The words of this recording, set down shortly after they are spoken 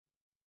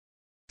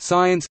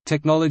Science,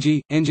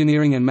 Technology,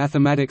 Engineering and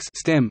Mathematics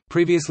 (STEM),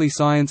 previously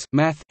Science,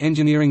 Math,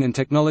 Engineering and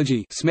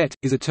Technology (SMET),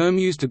 is a term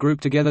used to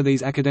group together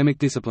these academic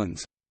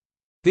disciplines.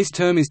 This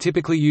term is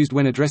typically used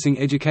when addressing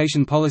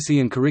education policy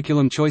and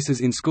curriculum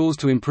choices in schools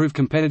to improve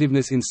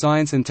competitiveness in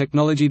science and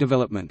technology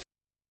development.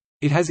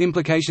 It has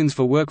implications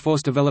for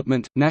workforce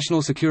development,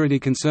 national security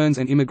concerns,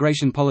 and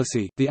immigration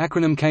policy. The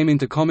acronym came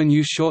into common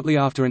use shortly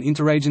after an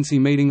interagency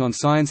meeting on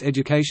science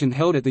education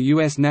held at the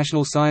U.S.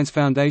 National Science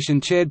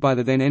Foundation, chaired by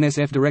the then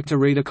NSF director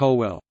Rita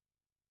Colwell.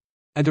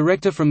 A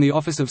director from the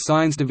Office of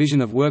Science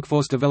Division of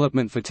Workforce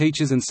Development for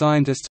Teachers and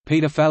Scientists,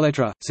 Peter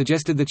Falletra,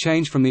 suggested the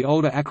change from the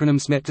older acronym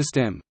SMET to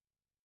STEM.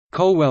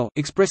 Colwell,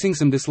 expressing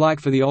some dislike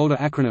for the older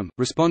acronym,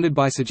 responded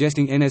by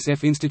suggesting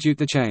NSF institute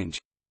the change.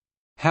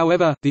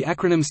 However, the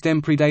acronym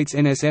STEM predates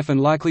NSF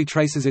and likely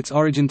traces its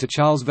origin to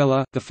Charles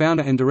Vela, the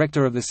founder and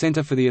director of the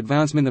Center for the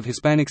Advancement of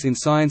Hispanics in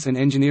Science and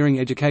Engineering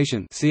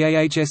Education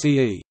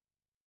 (CAHSEE).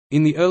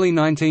 In the early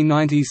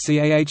 1990s,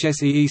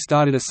 CAHSEE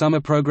started a summer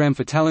program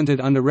for talented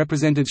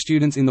underrepresented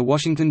students in the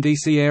Washington,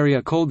 D.C.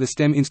 area called the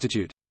STEM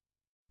Institute.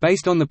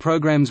 Based on the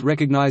program's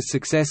recognized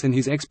success and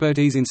his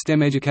expertise in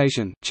STEM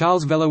education,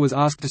 Charles Vela was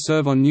asked to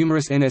serve on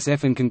numerous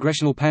NSF and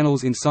congressional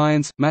panels in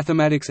science,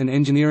 mathematics, and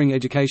engineering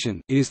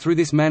education. It is through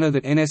this manner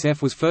that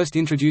NSF was first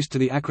introduced to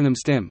the acronym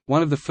STEM.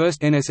 One of the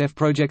first NSF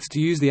projects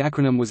to use the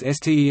acronym was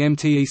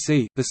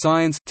STEMTEC, the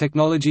Science,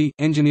 Technology,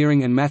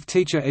 Engineering and Math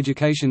Teacher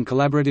Education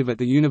Collaborative at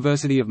the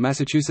University of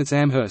Massachusetts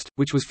Amherst,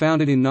 which was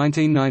founded in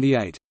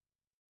 1998.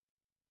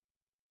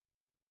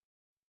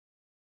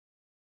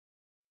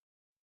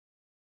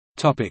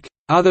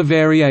 Other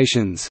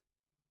variations.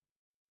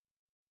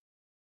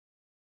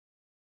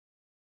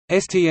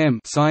 STM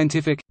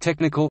scientific,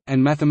 technical,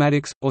 and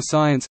mathematics, or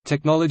science,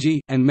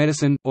 technology, and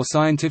medicine, or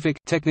scientific,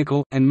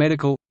 technical, and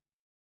medical.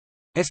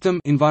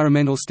 STEM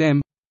environmental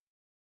STEM.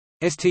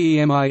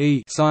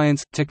 STEMIE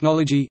science,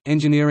 technology,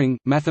 engineering,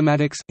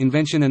 mathematics,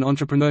 invention and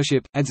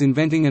entrepreneurship, adds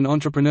inventing and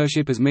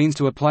entrepreneurship as means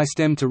to apply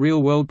STEM to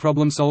real-world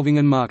problem-solving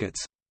and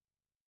markets.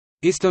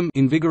 ISTEM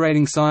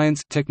invigorating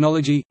science,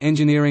 technology,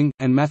 engineering,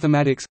 and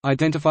mathematics,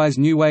 identifies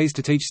new ways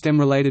to teach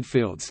STEM-related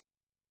fields.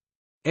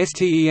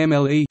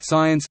 STEMLE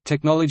science,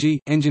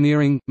 technology,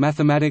 engineering,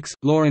 mathematics,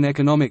 law and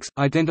economics,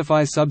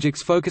 identifies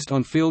subjects focused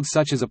on fields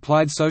such as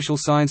applied social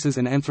sciences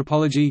and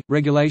anthropology,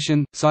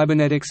 regulation,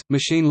 cybernetics,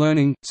 machine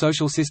learning,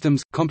 social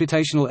systems,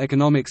 computational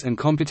economics and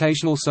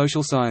computational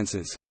social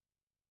sciences.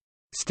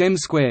 STEM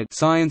squared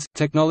science,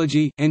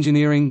 technology,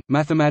 engineering,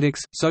 mathematics,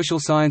 social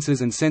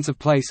sciences and sense of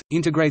place,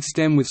 integrates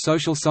STEM with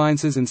social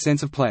sciences and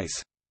sense of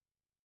place.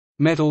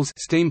 Metals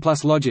STEAM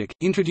plus logic,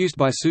 introduced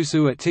by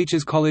Susu at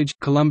Teachers College,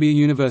 Columbia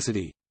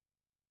University.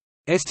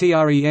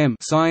 STREM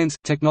science,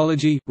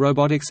 technology,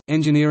 robotics,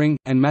 engineering,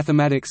 and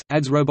mathematics,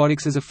 adds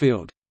robotics as a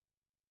field.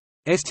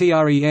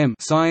 STREM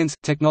science,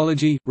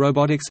 technology,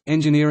 robotics,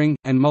 engineering,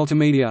 and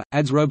multimedia,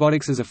 adds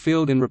robotics as a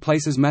field and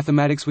replaces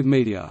mathematics with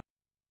media.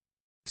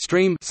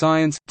 STREAM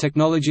science,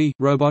 technology,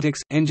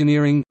 robotics,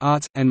 engineering,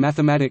 arts, and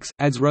mathematics,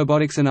 adds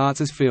robotics and arts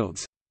as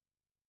fields.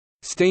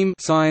 STEAM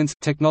science,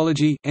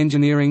 technology,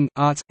 engineering,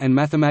 arts, and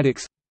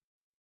mathematics.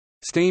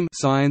 STEAM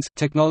science,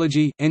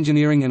 technology,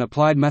 engineering and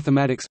applied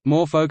mathematics,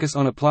 more focus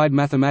on applied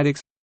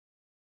mathematics.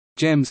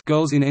 GEMS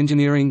girls in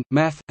engineering,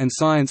 math, and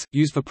science,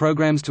 used for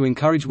programs to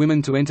encourage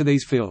women to enter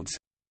these fields.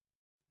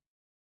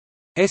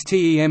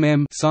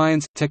 STEMM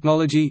science,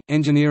 technology,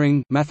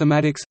 engineering,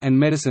 mathematics, and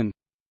medicine.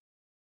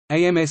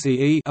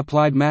 AMSEE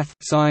applied math,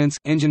 science,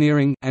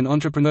 engineering, and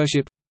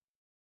entrepreneurship.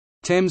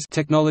 TEMS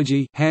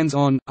technology,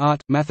 hands-on, art,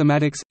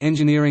 mathematics,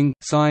 engineering,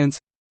 science.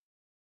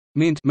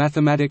 MINT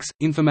mathematics,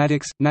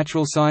 informatics,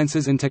 natural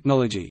sciences and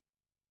technology.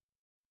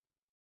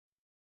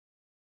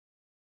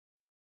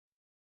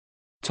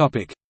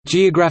 Topic: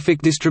 Geographic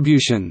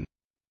distribution.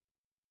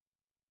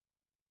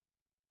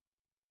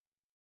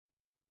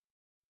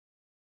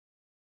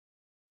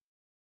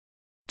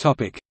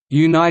 Topic: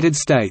 United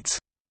States.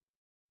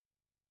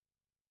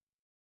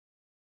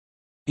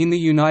 In the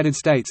United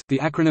States, the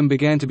acronym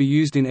began to be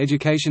used in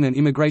education and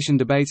immigration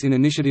debates in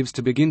initiatives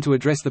to begin to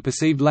address the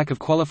perceived lack of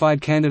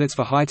qualified candidates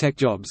for high-tech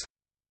jobs.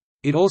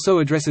 It also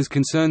addresses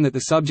concern that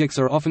the subjects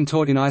are often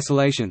taught in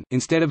isolation,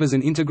 instead of as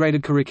an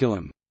integrated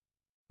curriculum.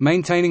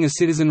 Maintaining a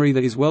citizenry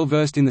that is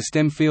well-versed in the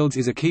STEM fields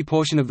is a key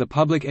portion of the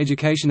public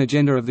education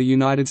agenda of the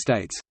United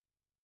States.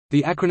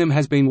 The acronym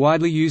has been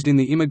widely used in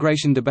the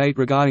immigration debate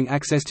regarding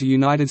access to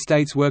United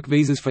States work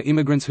visas for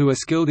immigrants who are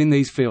skilled in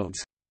these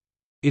fields.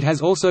 It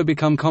has also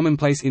become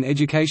commonplace in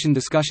education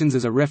discussions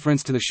as a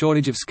reference to the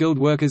shortage of skilled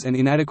workers and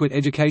inadequate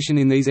education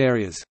in these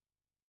areas.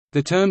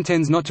 The term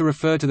tends not to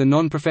refer to the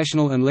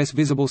non-professional and less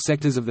visible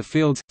sectors of the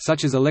fields,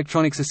 such as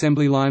electronics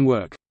assembly line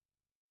work.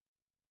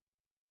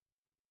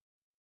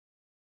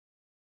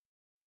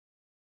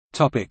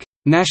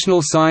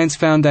 National Science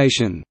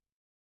Foundation.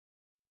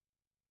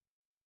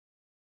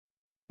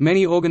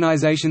 Many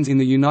organizations in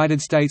the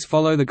United States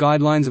follow the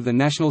guidelines of the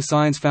National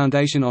Science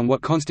Foundation on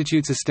what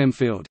constitutes a STEM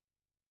field.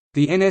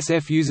 The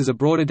NSF uses a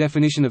broader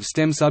definition of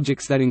STEM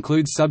subjects that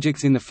includes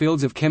subjects in the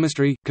fields of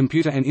chemistry,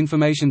 computer and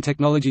information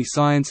technology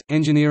science,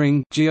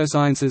 engineering,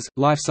 geosciences,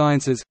 life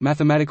sciences,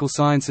 mathematical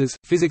sciences,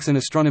 physics and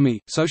astronomy,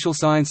 social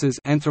sciences,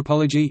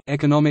 anthropology,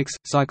 economics,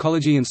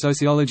 psychology and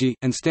sociology,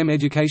 and STEM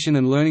education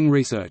and learning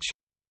research.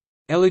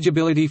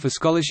 Eligibility for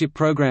scholarship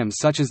programs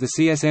such as the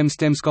CSM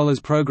STEM Scholars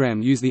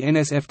Program use the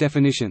NSF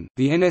definition.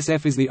 The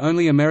NSF is the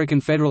only American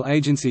federal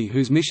agency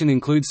whose mission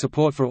includes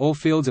support for all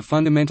fields of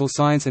fundamental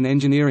science and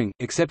engineering,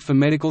 except for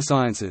medical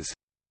sciences.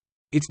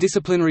 Its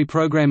disciplinary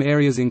program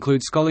areas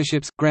include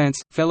scholarships,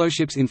 grants,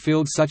 fellowships in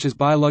fields such as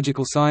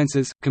biological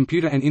sciences,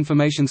 computer and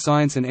information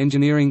science and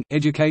engineering,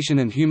 education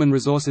and human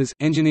resources,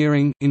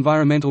 engineering,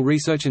 environmental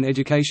research and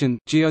education,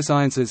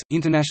 geosciences,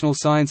 international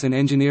science and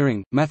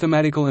engineering,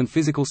 mathematical and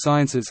physical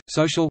sciences,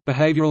 social,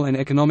 behavioral and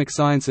economic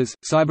sciences,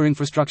 cyber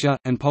infrastructure,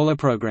 and polar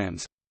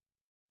programs.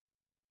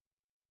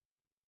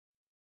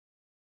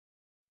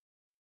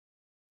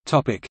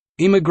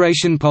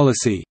 Immigration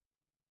policy.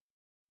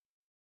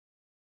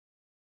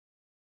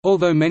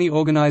 Although many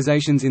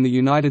organizations in the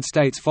United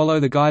States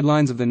follow the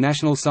guidelines of the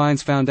National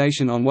Science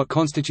Foundation on what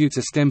constitutes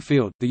a STEM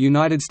field, the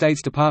United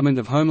States Department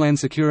of Homeland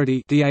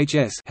Security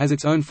 (DHS) has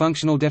its own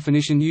functional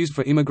definition used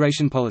for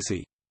immigration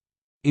policy.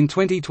 In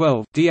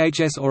 2012,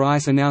 DHS or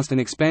ICE announced an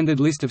expanded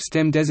list of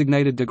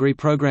STEM-designated degree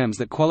programs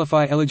that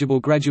qualify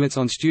eligible graduates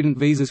on student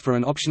visas for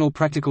an optional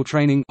practical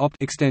training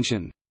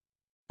extension.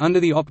 Under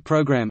the OPT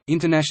program,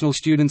 international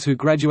students who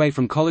graduate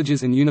from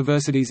colleges and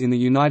universities in the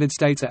United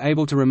States are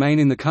able to remain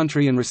in the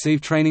country and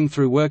receive training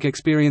through work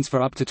experience for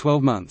up to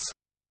 12 months.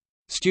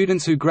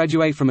 Students who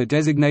graduate from a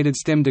designated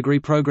STEM degree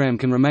program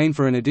can remain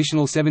for an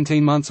additional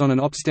 17 months on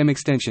an OPT STEM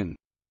extension.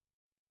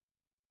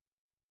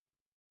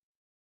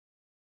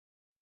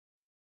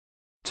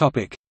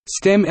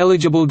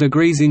 STEM-eligible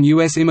degrees in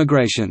U.S.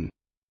 immigration.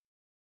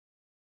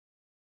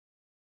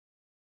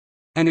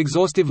 An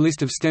exhaustive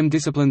list of STEM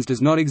disciplines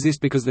does not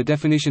exist because the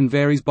definition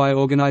varies by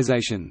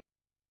organization.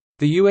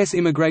 The U.S.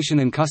 Immigration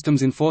and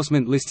Customs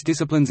Enforcement lists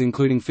disciplines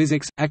including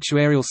physics,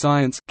 actuarial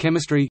science,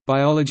 chemistry,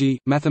 biology,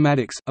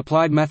 mathematics,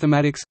 applied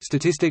mathematics,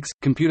 statistics,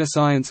 computer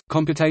science,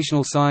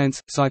 computational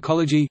science,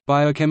 psychology,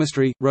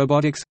 biochemistry,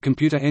 robotics,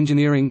 computer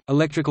engineering,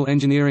 electrical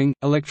engineering,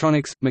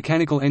 electronics,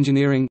 mechanical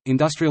engineering,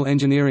 industrial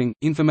engineering,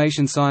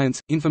 information science,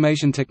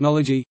 information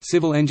technology,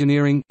 civil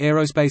engineering,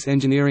 aerospace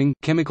engineering,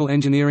 chemical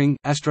engineering,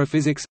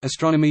 astrophysics,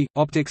 astronomy,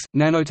 optics,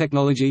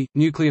 nanotechnology,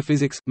 nuclear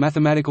physics,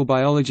 mathematical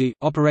biology,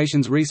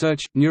 operations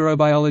research,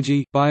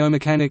 neurobiology,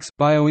 biomechanics,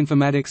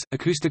 bioinformatics,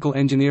 acoustical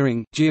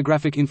engineering,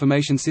 geographic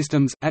information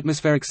systems,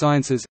 atmospheric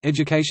sciences,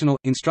 educational,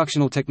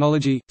 instructional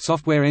technology,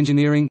 software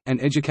engineering,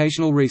 and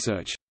educational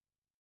research.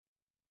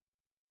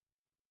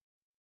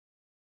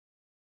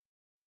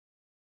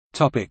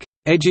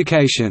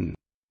 Education.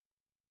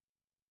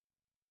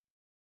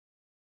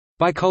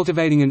 By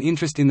cultivating an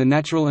interest in the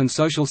natural and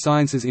social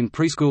sciences in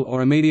preschool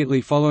or immediately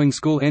following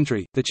school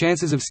entry, the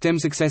chances of STEM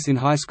success in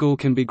high school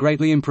can be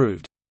greatly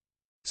improved.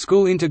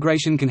 School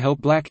integration can help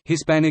Black,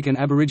 Hispanic and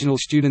Aboriginal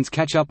students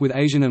catch up with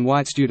Asian and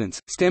white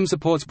students. STEM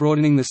supports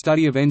broadening the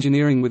study of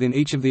engineering within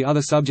each of the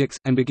other subjects,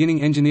 and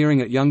beginning engineering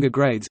at younger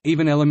grades,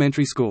 even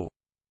elementary school.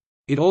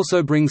 It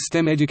also brings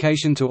STEM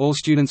education to all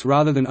students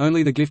rather than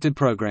only the gifted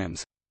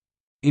programs.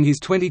 In his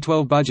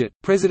 2012 budget,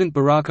 President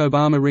Barack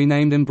Obama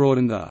renamed and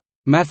broadened the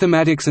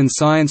Mathematics and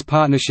Science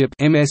Partnership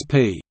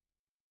 (MSP)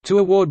 to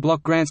award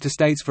block grants to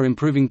states for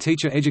improving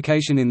teacher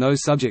education in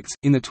those subjects.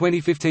 In the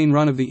 2015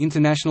 run of the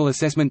International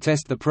Assessment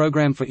Test, the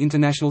Program for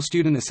International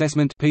Student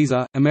Assessment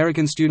 (PISA),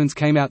 American students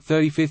came out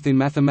 35th in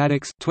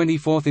mathematics,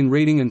 24th in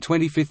reading and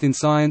 25th in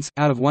science,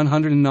 out of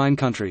 109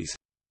 countries.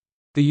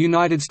 The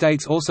United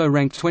States also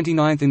ranked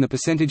 29th in the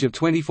percentage of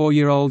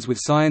 24-year-olds with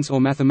science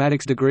or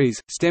mathematics degrees.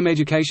 STEM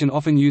education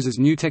often uses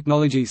new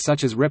technologies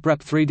such as RepRap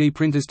 3D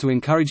printers to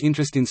encourage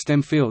interest in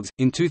STEM fields.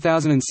 In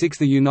 2006,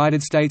 the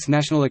United States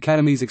National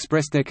Academies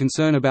expressed their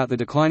concern about the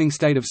declining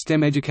state of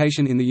STEM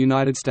education in the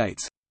United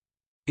States.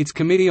 Its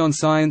Committee on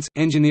Science,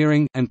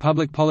 Engineering, and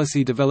Public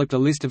Policy developed a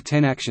list of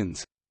 10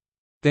 actions.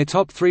 Their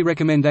top 3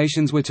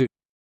 recommendations were to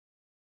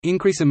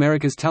increase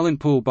America's talent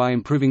pool by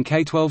improving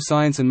K-12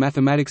 science and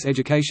mathematics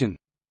education,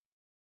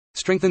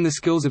 strengthen the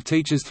skills of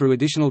teachers through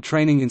additional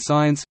training in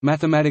science,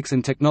 mathematics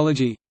and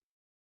technology,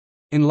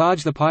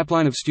 enlarge the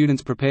pipeline of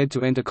students prepared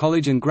to enter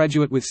college and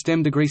graduate with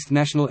STEM degrees.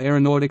 National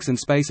Aeronautics and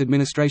Space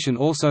Administration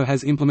also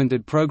has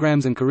implemented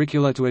programs and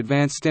curricula to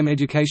advance STEM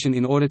education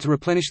in order to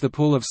replenish the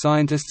pool of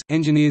scientists,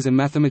 engineers and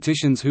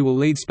mathematicians who will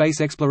lead space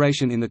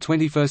exploration in the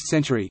 21st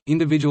century.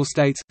 Individual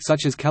states,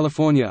 such as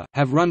California,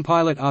 have run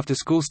pilot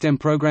after-school STEM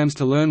programs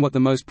to learn what the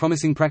most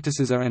promising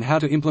practices are and how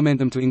to implement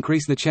them to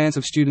increase the chance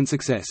of student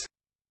success.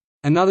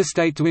 Another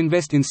state to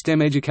invest in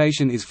STEM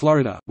education is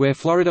Florida, where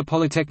Florida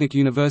Polytechnic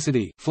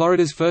University,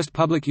 Florida's first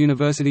public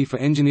university for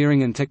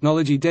engineering and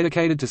technology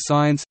dedicated to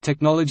science,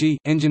 technology,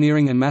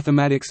 engineering and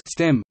mathematics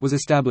 (STEM), was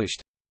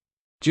established.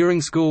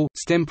 During school,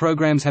 STEM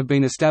programs have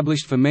been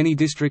established for many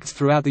districts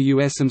throughout the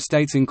U.S. Some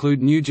states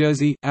include New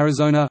Jersey,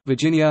 Arizona,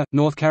 Virginia,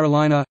 North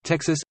Carolina,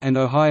 Texas, and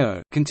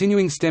Ohio.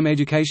 Continuing STEM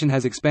education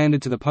has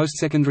expanded to the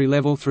post-secondary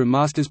level through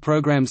master's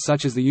programs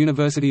such as the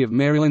University of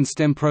Maryland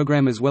STEM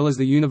program as well as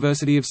the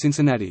University of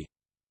Cincinnati.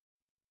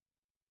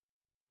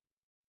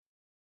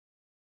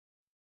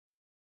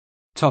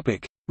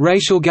 Topic: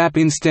 Racial gap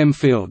in STEM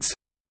fields.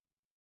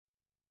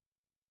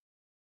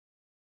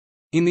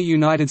 In the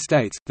United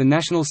States, the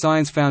National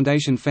Science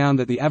Foundation found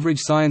that the average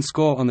science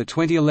score on the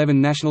 2011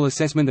 National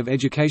Assessment of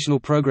Educational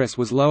Progress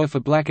was lower for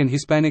Black and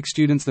Hispanic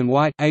students than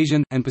white,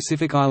 Asian, and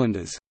Pacific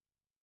Islanders.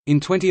 In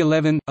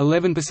 2011,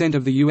 11%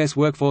 of the U.S.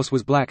 workforce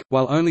was Black,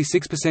 while only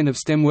 6% of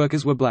STEM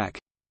workers were Black.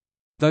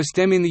 Though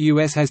STEM in the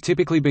U.S. has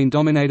typically been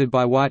dominated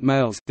by white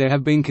males, there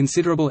have been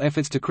considerable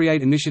efforts to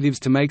create initiatives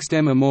to make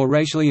STEM a more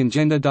racially and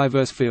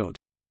gender-diverse field.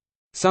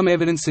 Some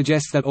evidence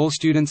suggests that all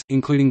students,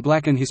 including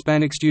Black and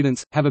Hispanic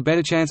students, have a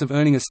better chance of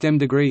earning a STEM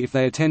degree if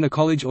they attend a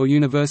college or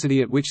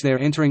university at which their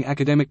entering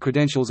academic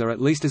credentials are at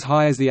least as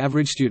high as the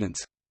average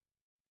students.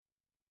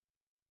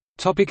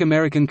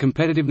 American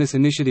Competitiveness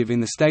Initiative. In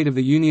the State of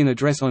the Union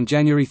address on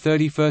January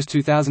 31,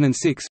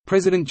 2006,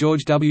 President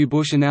George W.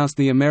 Bush announced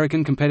the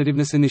American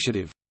Competitiveness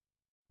Initiative.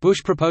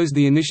 Bush proposed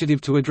the initiative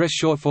to address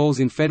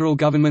shortfalls in federal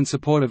government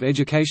support of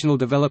educational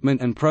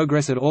development and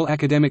progress at all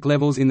academic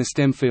levels in the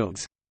STEM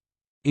fields.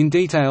 In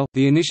detail,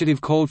 the initiative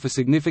called for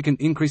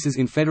significant increases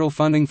in federal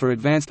funding for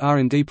advanced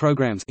R&D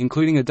programs,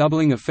 including a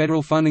doubling of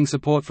federal funding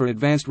support for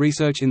advanced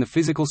research in the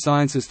physical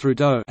sciences through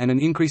DOE, and an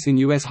increase in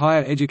U.S.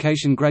 higher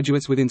education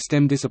graduates within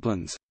STEM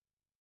disciplines.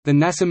 The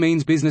NASA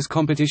Means Business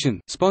competition,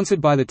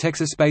 sponsored by the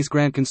Texas Space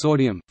Grant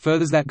Consortium,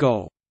 furthers that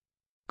goal.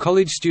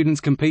 College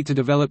students compete to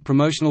develop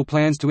promotional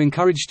plans to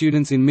encourage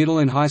students in middle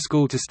and high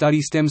school to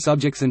study STEM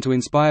subjects and to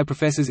inspire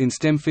professors in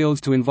STEM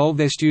fields to involve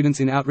their students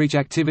in outreach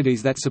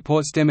activities that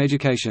support STEM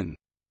education.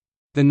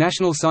 The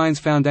National Science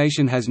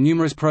Foundation has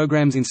numerous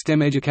programs in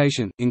STEM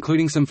education,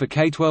 including some for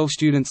K-12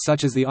 students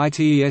such as the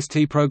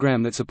ITEST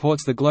program that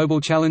supports the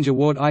Global Challenge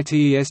Award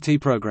ITEST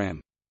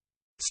program.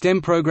 STEM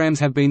programs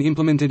have been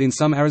implemented in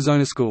some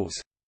Arizona schools.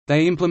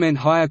 They implement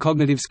higher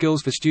cognitive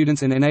skills for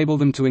students and enable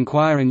them to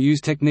inquire and use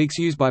techniques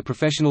used by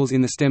professionals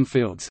in the STEM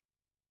fields.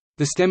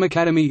 The STEM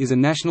Academy is a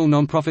national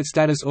nonprofit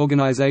status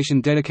organization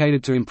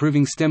dedicated to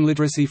improving STEM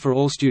literacy for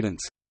all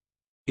students.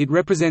 It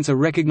represents a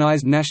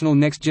recognized national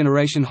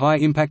next-generation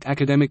high-impact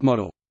academic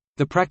model.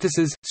 The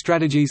practices,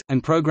 strategies,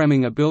 and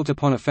programming are built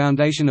upon a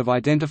foundation of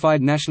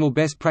identified national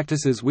best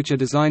practices which are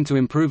designed to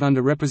improve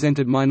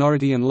underrepresented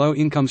minority and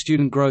low-income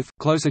student growth,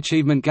 close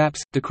achievement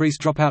gaps, decrease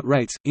dropout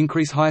rates,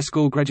 increase high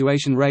school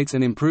graduation rates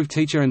and improve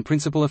teacher and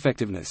principal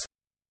effectiveness.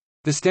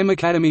 The STEM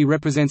Academy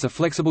represents a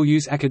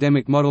flexible-use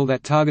academic model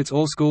that targets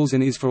all schools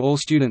and is for all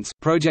students.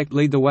 Project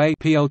Lead the Way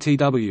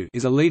 (PLTW)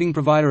 is a leading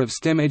provider of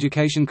STEM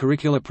education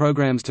curricular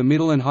programs to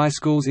middle and high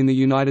schools in the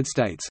United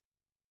States.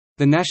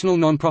 The national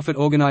nonprofit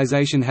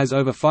organization has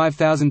over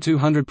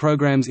 5,200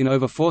 programs in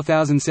over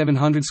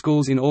 4,700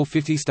 schools in all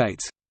 50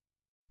 states.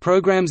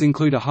 Programs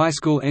include a high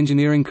school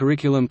engineering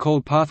curriculum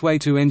called Pathway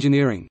to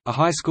Engineering, a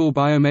high school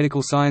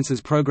biomedical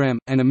sciences program,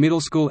 and a middle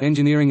school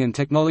engineering and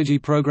technology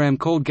program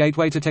called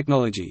Gateway to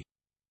Technology.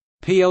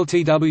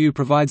 PLTW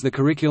provides the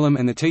curriculum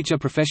and the teacher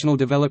professional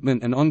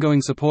development and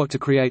ongoing support to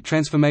create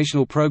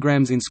transformational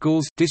programs in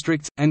schools,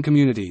 districts, and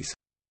communities.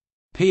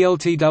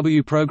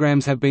 PLTW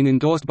programs have been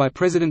endorsed by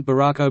President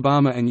Barack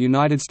Obama and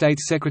United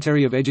States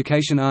Secretary of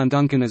Education Arne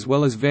Duncan as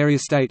well as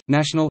various state,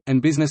 national,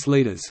 and business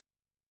leaders.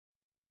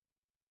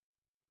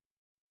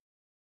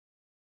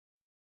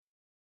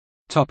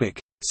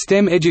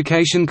 STEM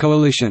Education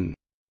Coalition.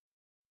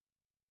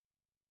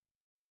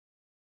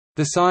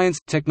 The Science,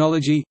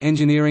 Technology,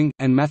 Engineering,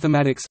 and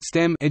Mathematics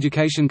 (STEM)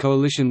 Education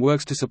Coalition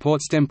works to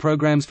support STEM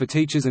programs for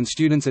teachers and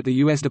students at the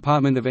U.S.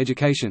 Department of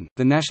Education,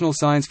 the National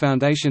Science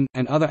Foundation,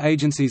 and other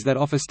agencies that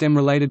offer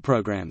STEM-related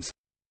programs.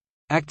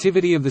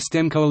 Activity of the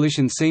STEM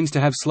Coalition seems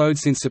to have slowed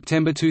since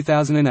September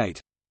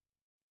 2008.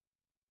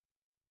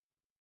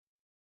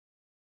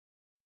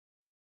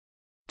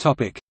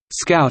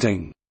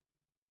 Scouting.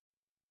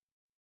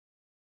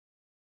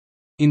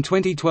 In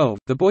 2012,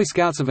 the Boy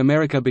Scouts of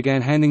America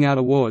began handing out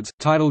awards,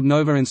 titled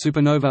Nova and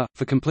Supernova,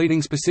 for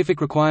completing specific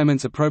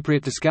requirements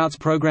appropriate to Scouts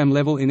program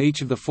level in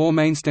each of the 4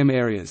 main STEM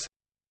areas.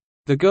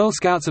 The Girl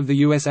Scouts of the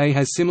USA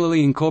has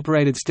similarly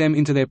incorporated STEM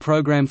into their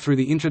program through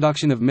the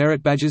introduction of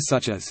merit badges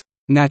such as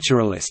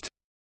Naturalist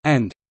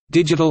and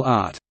Digital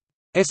Art.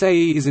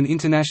 SAE is an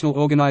international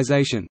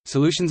organization.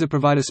 Solutions are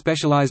provider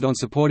specialized on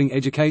supporting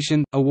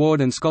education,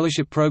 award and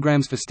scholarship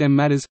programs for STEM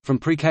matters, from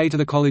pre-K to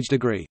the college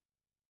degree.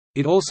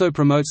 It also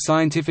promotes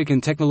scientific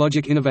and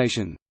technologic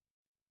innovation.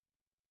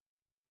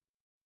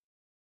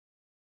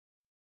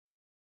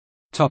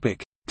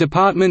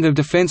 Department of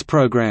Defense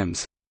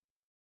programs.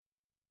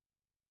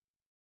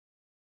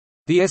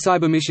 The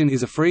SIBA Mission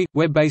is a free,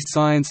 web-based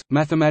science,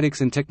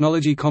 mathematics and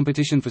technology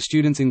competition for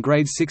students in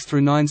grades 6 through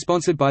 9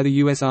 sponsored by the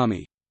U.S.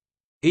 Army.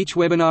 Each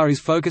webinar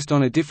is focused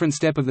on a different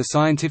step of the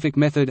scientific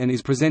method and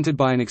is presented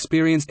by an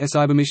experienced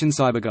SIBA Mission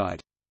cyberguide.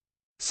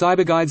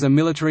 Cyberguides are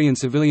military and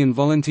civilian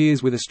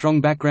volunteers with a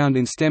strong background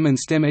in STEM and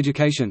STEM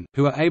education,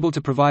 who are able to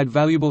provide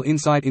valuable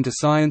insight into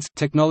science,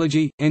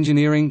 technology,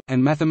 engineering,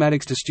 and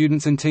mathematics to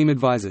students and team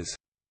advisors.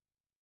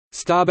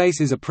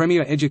 Starbase is a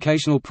premier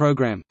educational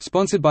program,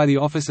 sponsored by the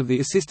Office of the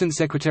Assistant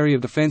Secretary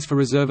of Defense for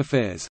Reserve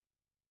Affairs.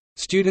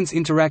 Students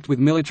interact with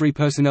military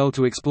personnel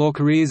to explore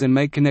careers and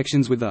make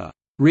connections with the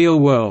real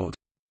world.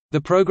 The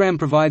program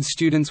provides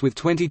students with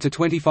 20 to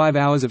 25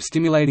 hours of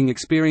stimulating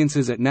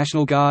experiences at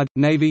National Guard,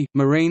 Navy,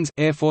 Marines,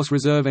 Air Force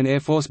Reserve and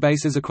Air Force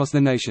bases across the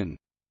nation.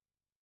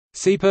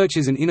 SeaPerch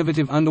is an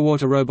innovative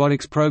underwater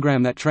robotics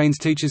program that trains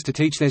teachers to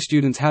teach their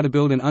students how to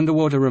build an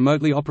underwater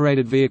remotely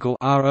operated vehicle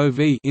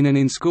 (ROV) in an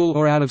in-school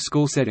or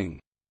out-of-school setting.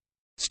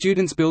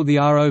 Students build the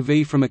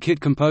ROV from a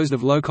kit composed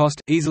of low-cost,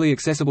 easily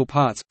accessible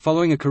parts,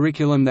 following a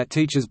curriculum that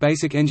teaches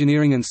basic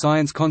engineering and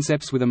science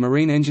concepts with a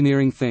marine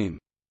engineering theme.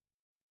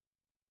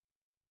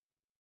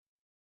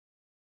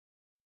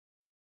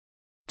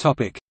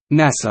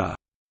 NASA.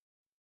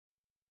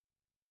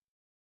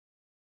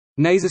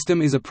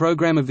 NASASTEM is a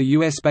program of the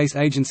U.S. space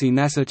agency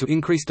NASA to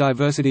increase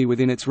diversity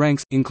within its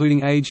ranks,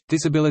 including age,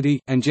 disability,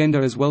 and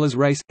gender as well as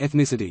race,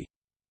 ethnicity.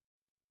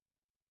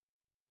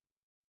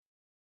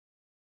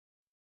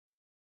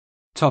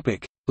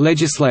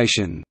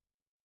 Legislation.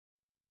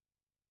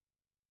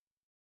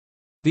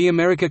 The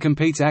America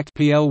Competes Act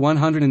PL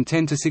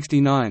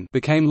 110-69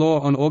 became law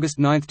on August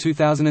 9,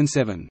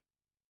 2007.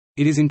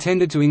 It is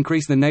intended to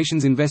increase the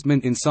nation's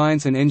investment in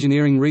science and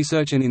engineering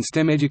research and in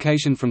STEM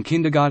education from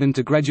kindergarten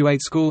to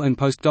graduate school and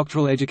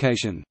postdoctoral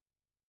education.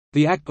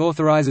 The Act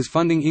authorizes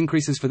funding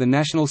increases for the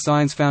National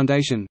Science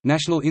Foundation,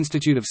 National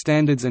Institute of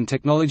Standards and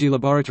Technology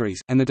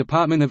Laboratories, and the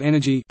Department of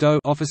Energy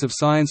Office of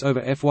Science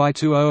over FY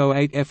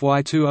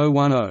 2008–FY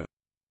 2010.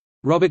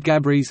 Robert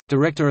Gabrys,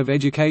 Director of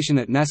Education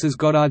at NASA's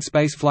Goddard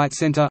Space Flight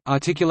Center,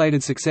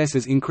 articulated success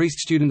as increased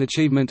student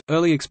achievement,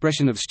 early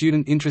expression of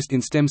student interest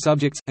in STEM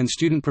subjects, and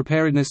student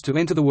preparedness to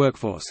enter the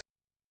workforce.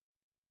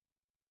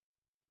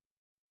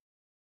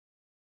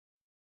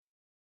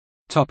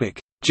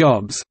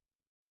 Jobs.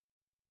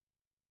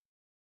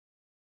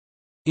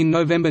 In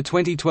November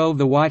 2012,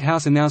 the White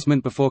House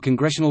announcement before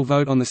congressional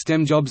vote on the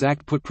STEM Jobs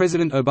Act put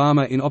President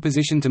Obama in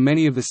opposition to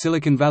many of the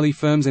Silicon Valley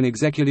firms and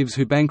executives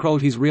who bankrolled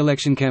his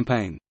re-election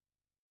campaign.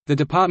 The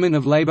Department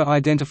of Labor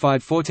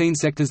identified 14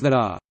 sectors that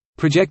are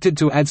projected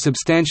to add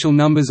substantial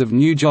numbers of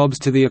new jobs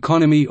to the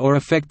economy or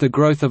affect the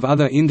growth of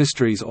other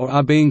industries or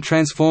are being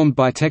transformed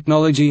by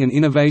technology and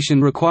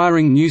innovation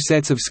requiring new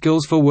sets of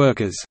skills for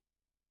workers.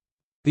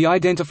 The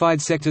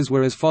identified sectors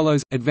were as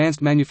follows: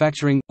 advanced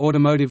manufacturing,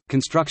 automotive,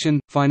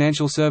 construction,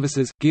 financial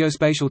services,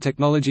 geospatial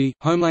technology,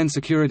 homeland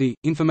security,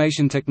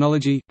 information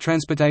technology,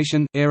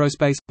 transportation,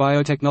 aerospace,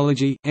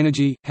 biotechnology,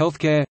 energy,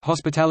 healthcare,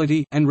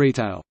 hospitality, and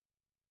retail.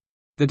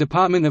 The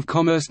Department of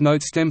Commerce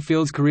notes STEM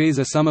fields careers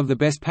are some of the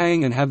best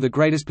paying and have the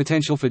greatest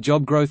potential for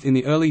job growth in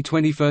the early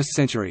 21st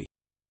century.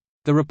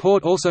 The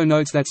report also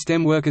notes that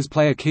STEM workers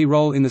play a key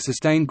role in the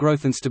sustained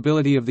growth and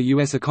stability of the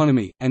U.S.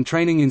 economy, and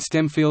training in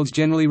STEM fields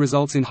generally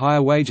results in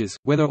higher wages,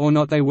 whether or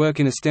not they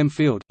work in a STEM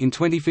field. In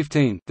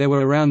 2015, there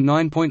were around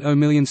 9.0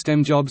 million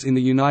STEM jobs in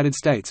the United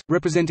States,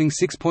 representing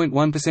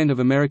 6.1% of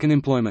American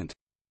employment.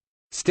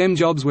 STEM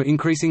jobs were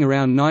increasing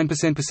around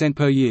 9%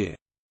 per year.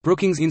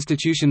 Brookings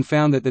Institution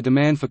found that the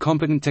demand for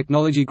competent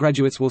technology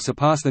graduates will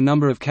surpass the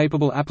number of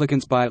capable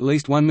applicants by at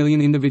least 1 million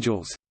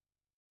individuals.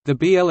 The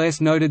BLS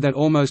noted that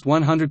almost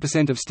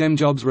 100% of STEM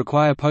jobs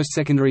require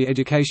post-secondary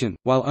education,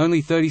 while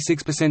only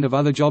 36% of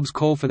other jobs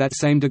call for that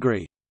same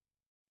degree.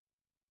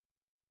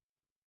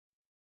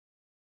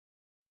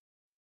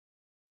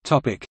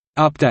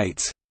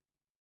 Updates.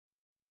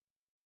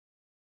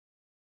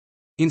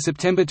 In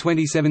September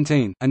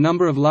 2017, a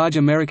number of large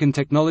American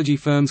technology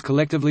firms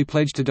collectively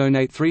pledged to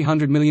donate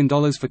 $300 million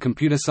for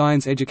computer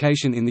science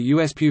education in the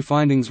U.S. Pew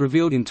findings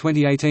revealed in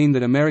 2018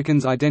 that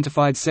Americans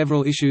identified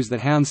several issues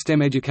that hound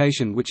STEM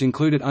education, which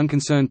included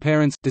unconcerned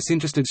parents,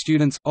 disinterested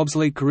students,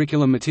 obsolete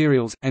curriculum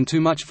materials, and too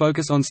much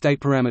focus on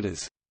state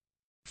parameters.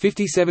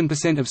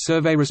 57% of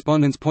survey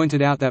respondents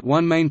pointed out that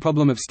one main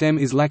problem of STEM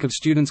is lack of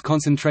students'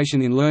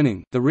 concentration in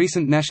learning. The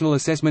recent National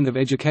Assessment of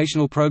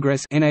Educational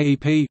Progress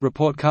 (NAEP)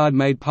 report card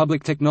made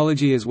public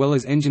technology as well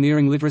as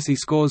engineering literacy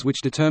scores,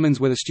 which determines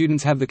whether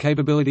students have the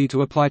capability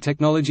to apply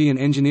technology and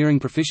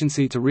engineering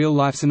proficiency to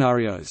real-life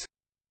scenarios.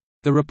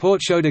 The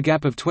report showed a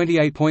gap of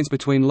 28 points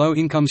between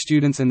low-income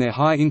students and their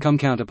high-income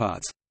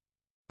counterparts.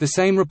 The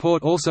same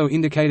report also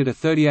indicated a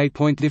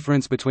 38-point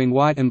difference between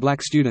white and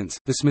black students.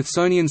 The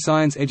Smithsonian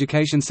Science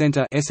Education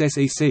Center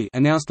 (SSEC)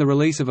 announced the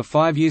release of a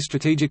 5-year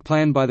strategic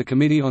plan by the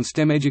Committee on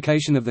STEM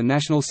Education of the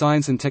National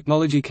Science and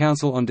Technology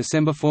Council on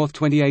December 4,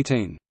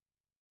 2018.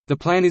 The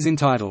plan is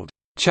entitled,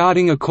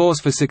 "Charting a Course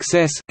for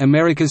Success: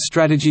 America's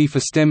Strategy for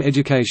STEM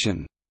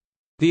Education."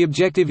 The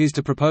objective is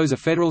to propose a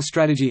federal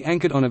strategy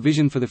anchored on a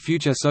vision for the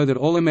future so that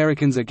all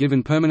Americans are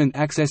given permanent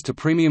access to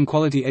premium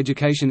quality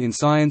education in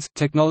science,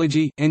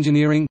 technology,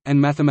 engineering, and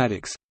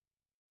mathematics.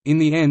 In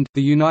the end,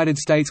 the United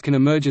States can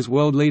emerge as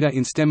world leader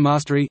in STEM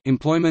mastery,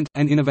 employment,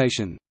 and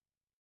innovation.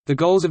 The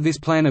goals of this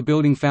plan are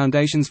building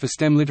foundations for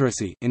STEM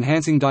literacy,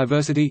 enhancing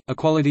diversity,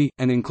 equality,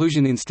 and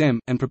inclusion in STEM,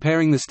 and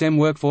preparing the STEM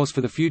workforce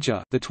for the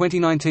future. The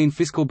 2019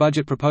 fiscal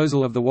budget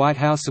proposal of the White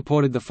House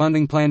supported the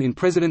funding plan in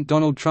President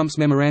Donald Trump's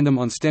memorandum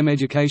on STEM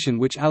education,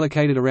 which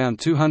allocated around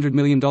 $200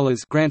 million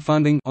grant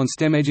funding on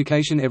STEM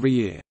education every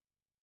year.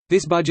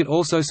 This budget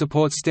also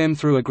supports STEM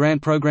through a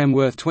grant program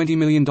worth $20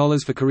 million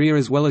for career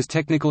as well as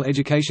technical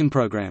education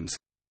programs.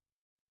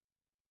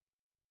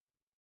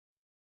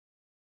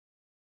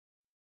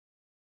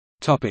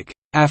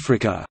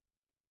 Africa.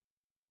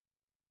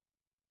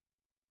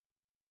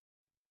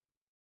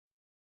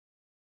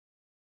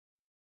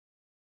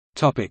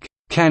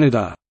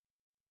 Canada.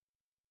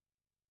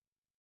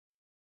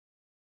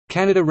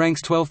 Canada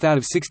ranks 12th out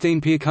of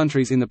 16 peer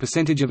countries in the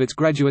percentage of its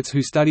graduates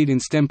who studied in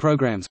STEM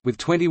programs, with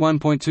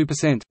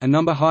 21.2%, a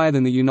number higher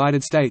than the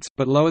United States,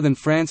 but lower than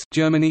France,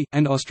 Germany,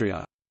 and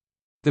Austria.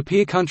 The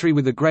peer country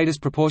with the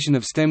greatest proportion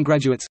of STEM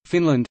graduates,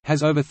 Finland,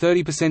 has over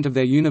 30% of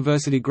their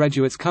university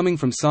graduates coming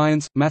from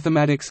science,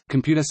 mathematics,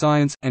 computer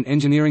science, and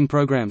engineering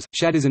programs.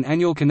 SHAD is an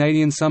annual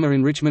Canadian summer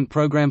enrichment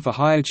program for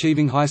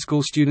high-achieving high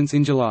school students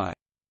in July.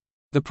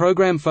 The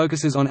program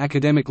focuses on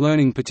academic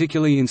learning,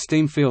 particularly in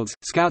STEM fields.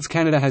 Scouts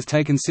Canada has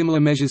taken similar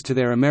measures to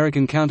their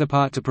American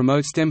counterpart to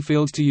promote STEM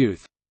fields to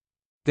youth.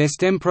 Their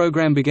STEM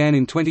program began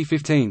in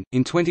 2015.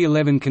 In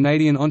 2011,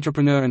 Canadian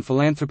entrepreneur and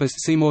philanthropist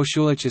Seymour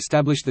Schulich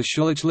established the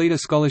Schulich Leader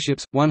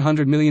Scholarships,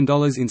 $100 million in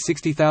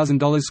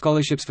 $60,000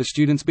 scholarships for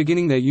students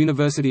beginning their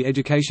university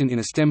education in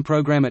a STEM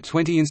program at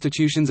 20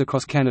 institutions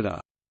across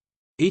Canada.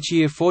 Each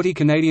year 40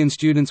 Canadian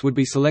students would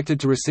be selected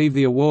to receive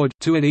the award,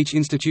 2 at each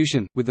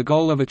institution, with the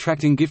goal of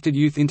attracting gifted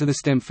youth into the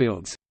STEM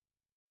fields.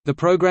 The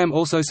program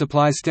also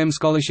supplies STEM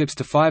scholarships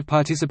to 5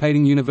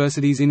 participating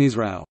universities in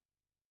Israel.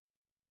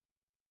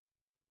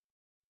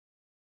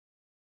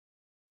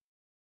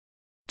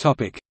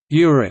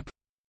 Europe.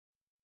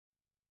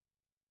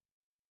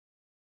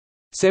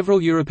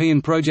 Several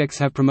European projects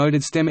have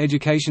promoted STEM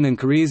education and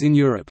careers in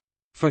Europe.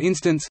 For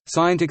instance,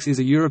 Scientix is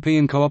a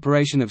European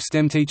cooperation of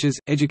STEM teachers,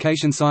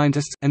 education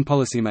scientists, and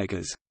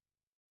policymakers.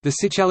 The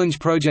SciChallenge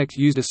project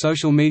used a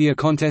social media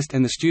contest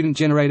and the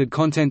student-generated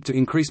content to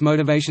increase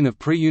motivation of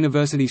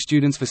pre-university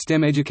students for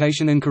STEM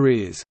education and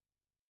careers.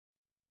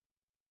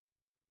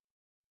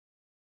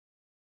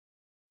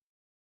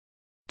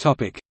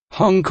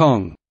 Hong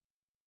Kong.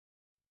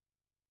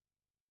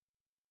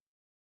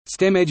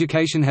 STEM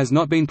education has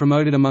not been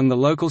promoted among the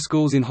local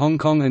schools in Hong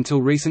Kong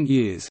until recent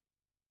years.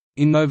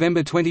 In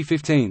November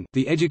 2015,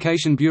 the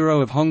Education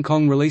Bureau of Hong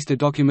Kong released a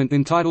document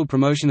entitled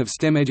Promotion of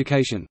STEM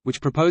Education,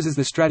 which proposes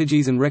the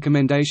strategies and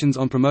recommendations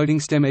on promoting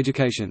STEM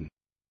education.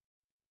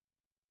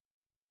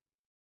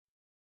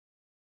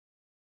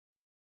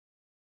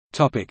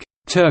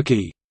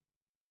 Turkey.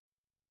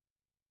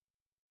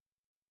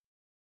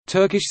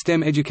 Turkish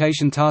STEM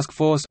Education Task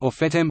Force or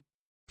FETEM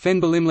Fen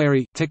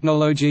Bilimleri,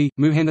 Teknoloji,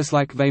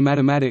 Mühendislik ve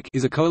Matematik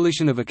is a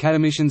coalition of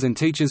academicians and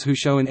teachers who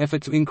show an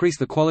effort to increase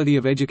the quality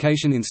of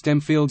education in STEM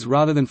fields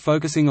rather than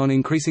focusing on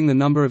increasing the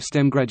number of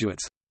STEM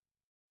graduates.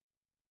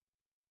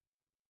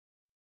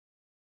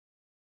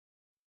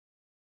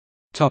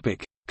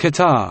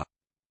 Qatar.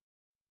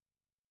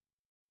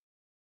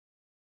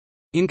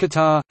 In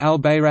Qatar,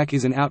 Al-Bayrak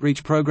is an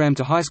outreach program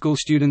to high school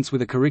students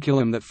with a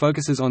curriculum that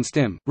focuses on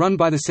STEM, run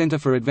by the Center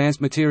for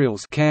Advanced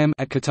Materials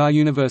at Qatar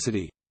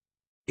University.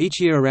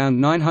 Each year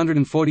around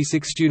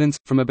 946 students,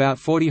 from about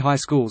 40 high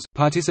schools,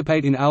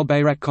 participate in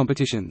Al-Bayrak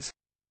competitions.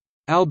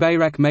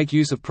 Al-Bayrak make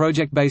use of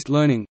project-based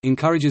learning,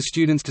 encourages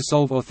students to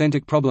solve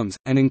authentic problems,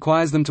 and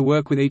inspires them to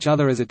work with each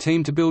other as a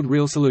team to build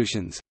real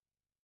solutions.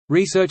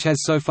 Research has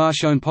so far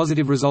shown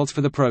positive results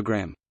for the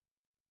program.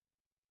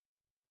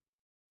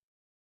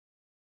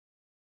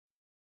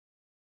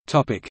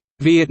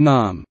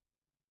 Vietnam.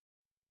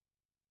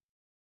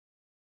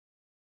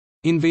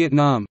 In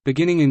Vietnam,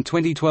 beginning in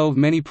 2012,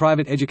 many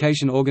private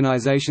education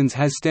organizations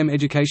has STEM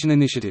education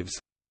initiatives.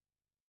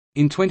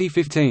 In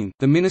 2015,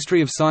 the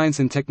Ministry of Science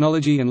and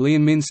Technology and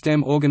Lien Minh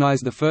STEM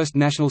organized the first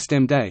National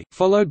STEM Day,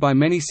 followed by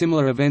many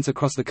similar events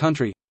across the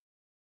country.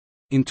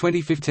 In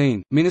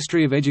 2015,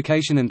 Ministry of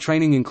Education and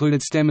Training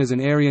included STEM as an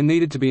area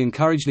needed to be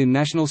encouraged in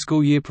National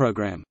School Year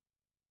program.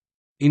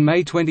 In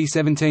May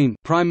 2017,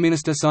 Prime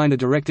Minister signed a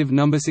Directive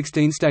No.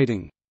 16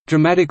 stating,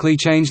 "dramatically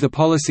change the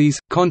policies,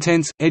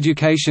 contents,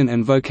 education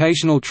and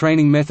vocational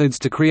training methods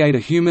to create a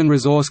human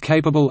resource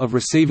capable of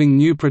receiving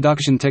new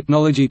production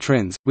technology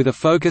trends, with a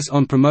focus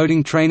on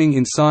promoting training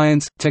in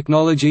science,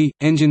 technology,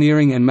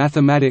 engineering and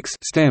mathematics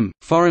 (STEM),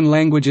 foreign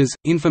languages,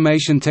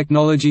 information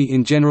technology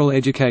in general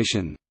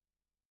education."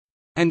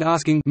 And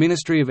asking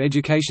Ministry of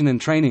Education and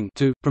Training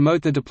to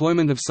promote the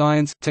deployment of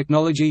science,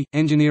 technology,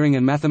 engineering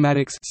and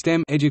mathematics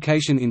 (STEM)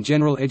 education in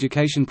general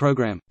education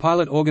program,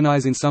 pilot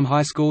organized in some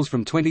high schools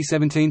from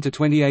 2017 to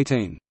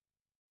 2018.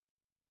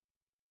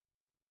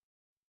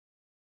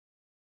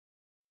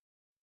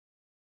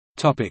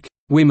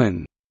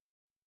 Women.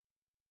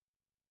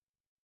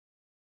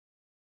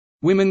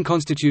 Women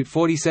constitute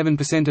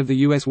 47% of the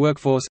U.S.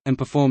 workforce, and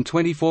perform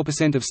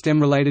 24% of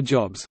STEM-related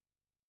jobs.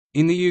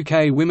 In the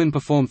UK, women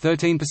perform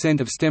 13%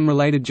 of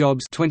STEM-related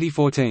jobs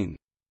 2014.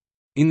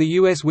 In the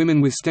US,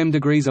 women with STEM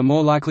degrees are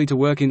more likely to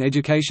work in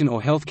education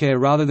or healthcare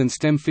rather than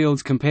STEM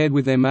fields compared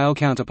with their male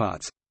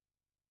counterparts.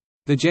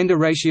 The gender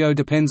ratio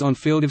depends on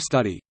field of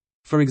study.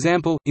 For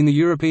example, in the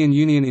European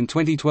Union in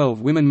 2012,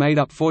 women made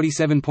up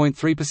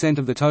 47.3%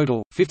 of the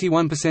total,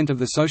 51% of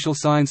the social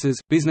sciences,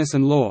 business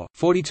and law,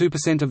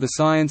 42% of the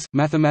science,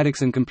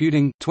 mathematics and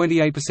computing,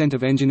 28%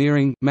 of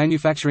engineering,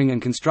 manufacturing and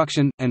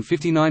construction, and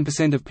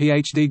 59% of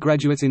PhD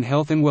graduates in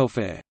health and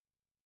welfare.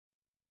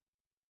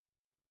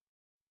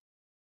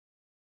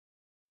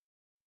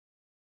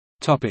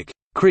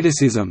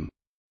 Criticism.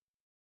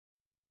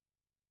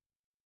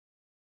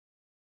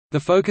 The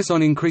focus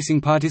on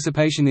increasing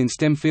participation in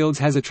STEM fields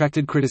has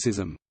attracted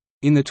criticism.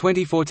 In the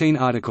 2014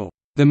 article,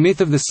 "The Myth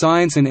of the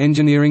Science and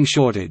Engineering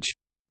Shortage,"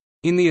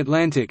 in The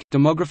Atlantic,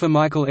 demographer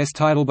Michael S.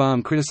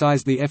 Teitelbaum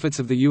criticized the efforts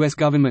of the U.S.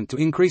 government to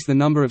increase the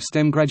number of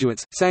STEM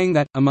graduates, saying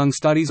that, among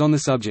studies on the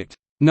subject,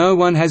 "No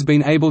one has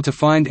been able to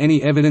find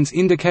any evidence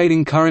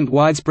indicating current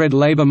widespread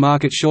labor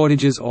market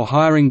shortages or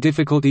hiring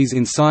difficulties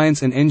in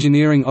science and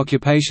engineering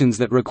occupations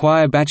that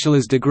require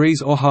bachelor's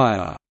degrees or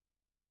higher,"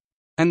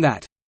 and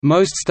that,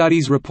 "Most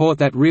studies report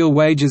that real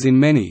wages in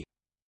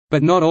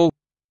many—but not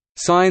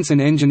all—science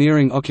and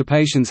engineering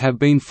occupations have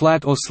been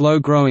flat or slow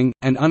growing,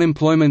 and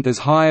unemployment is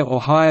higher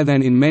or higher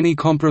than in many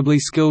comparably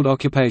skilled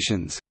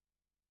occupations."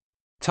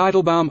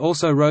 Teitelbaum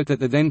also wrote that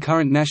the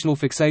then-current national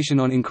fixation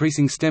on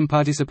increasing STEM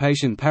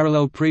participation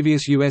paralleled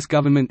previous U.S.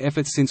 government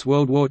efforts since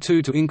World War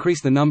II to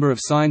increase the number of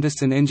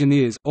scientists and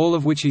engineers, all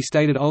of which he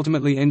stated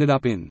ultimately ended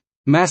up in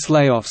mass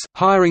layoffs,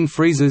 hiring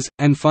freezes,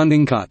 and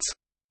funding cuts,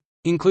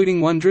 including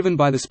one driven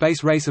by the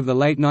space race of the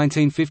late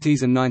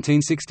 1950s and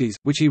 1960s,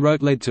 which he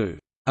wrote led to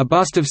a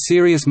bust of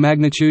serious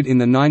magnitude in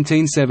the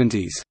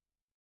 1970s.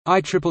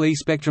 IEEE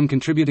Spectrum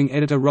contributing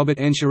editor Robert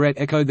N.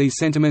 Charette echoed these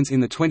sentiments in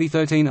the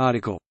 2013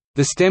 article,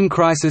 "The STEM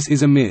Crisis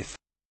is a Myth,"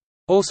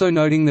 also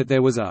noting that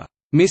there was a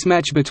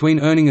mismatch between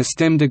earning a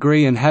STEM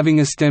degree and having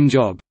a STEM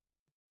job.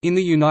 In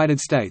the United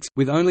States,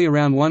 with only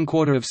around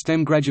 1/4 of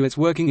STEM graduates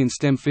working in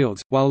STEM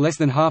fields, while less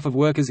than half of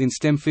workers in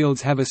STEM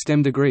fields have a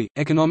STEM degree,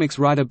 economics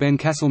writer Ben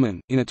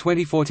Castleman, in a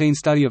 2014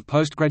 study of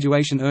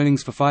post-graduation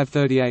earnings for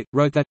 538,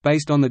 wrote that,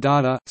 based on the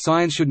data,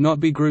 science should not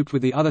be grouped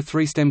with the other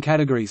three STEM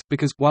categories,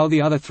 because, while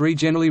the other three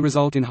generally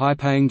result in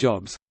high-paying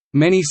jobs,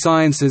 many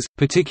sciences,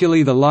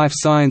 particularly the life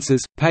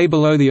sciences, pay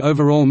below the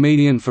overall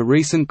median for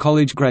recent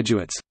college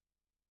graduates.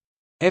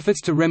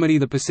 Efforts to remedy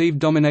the perceived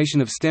domination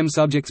of STEM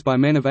subjects by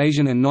men of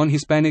Asian and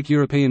non-Hispanic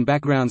European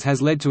backgrounds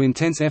has led to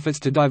intense efforts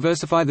to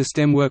diversify the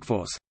STEM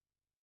workforce.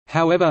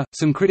 However,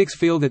 some critics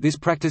feel that this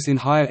practice in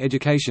higher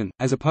education,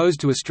 as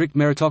opposed to a strict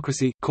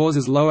meritocracy,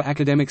 causes lower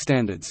academic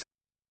standards.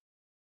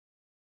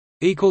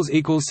 See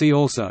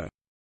also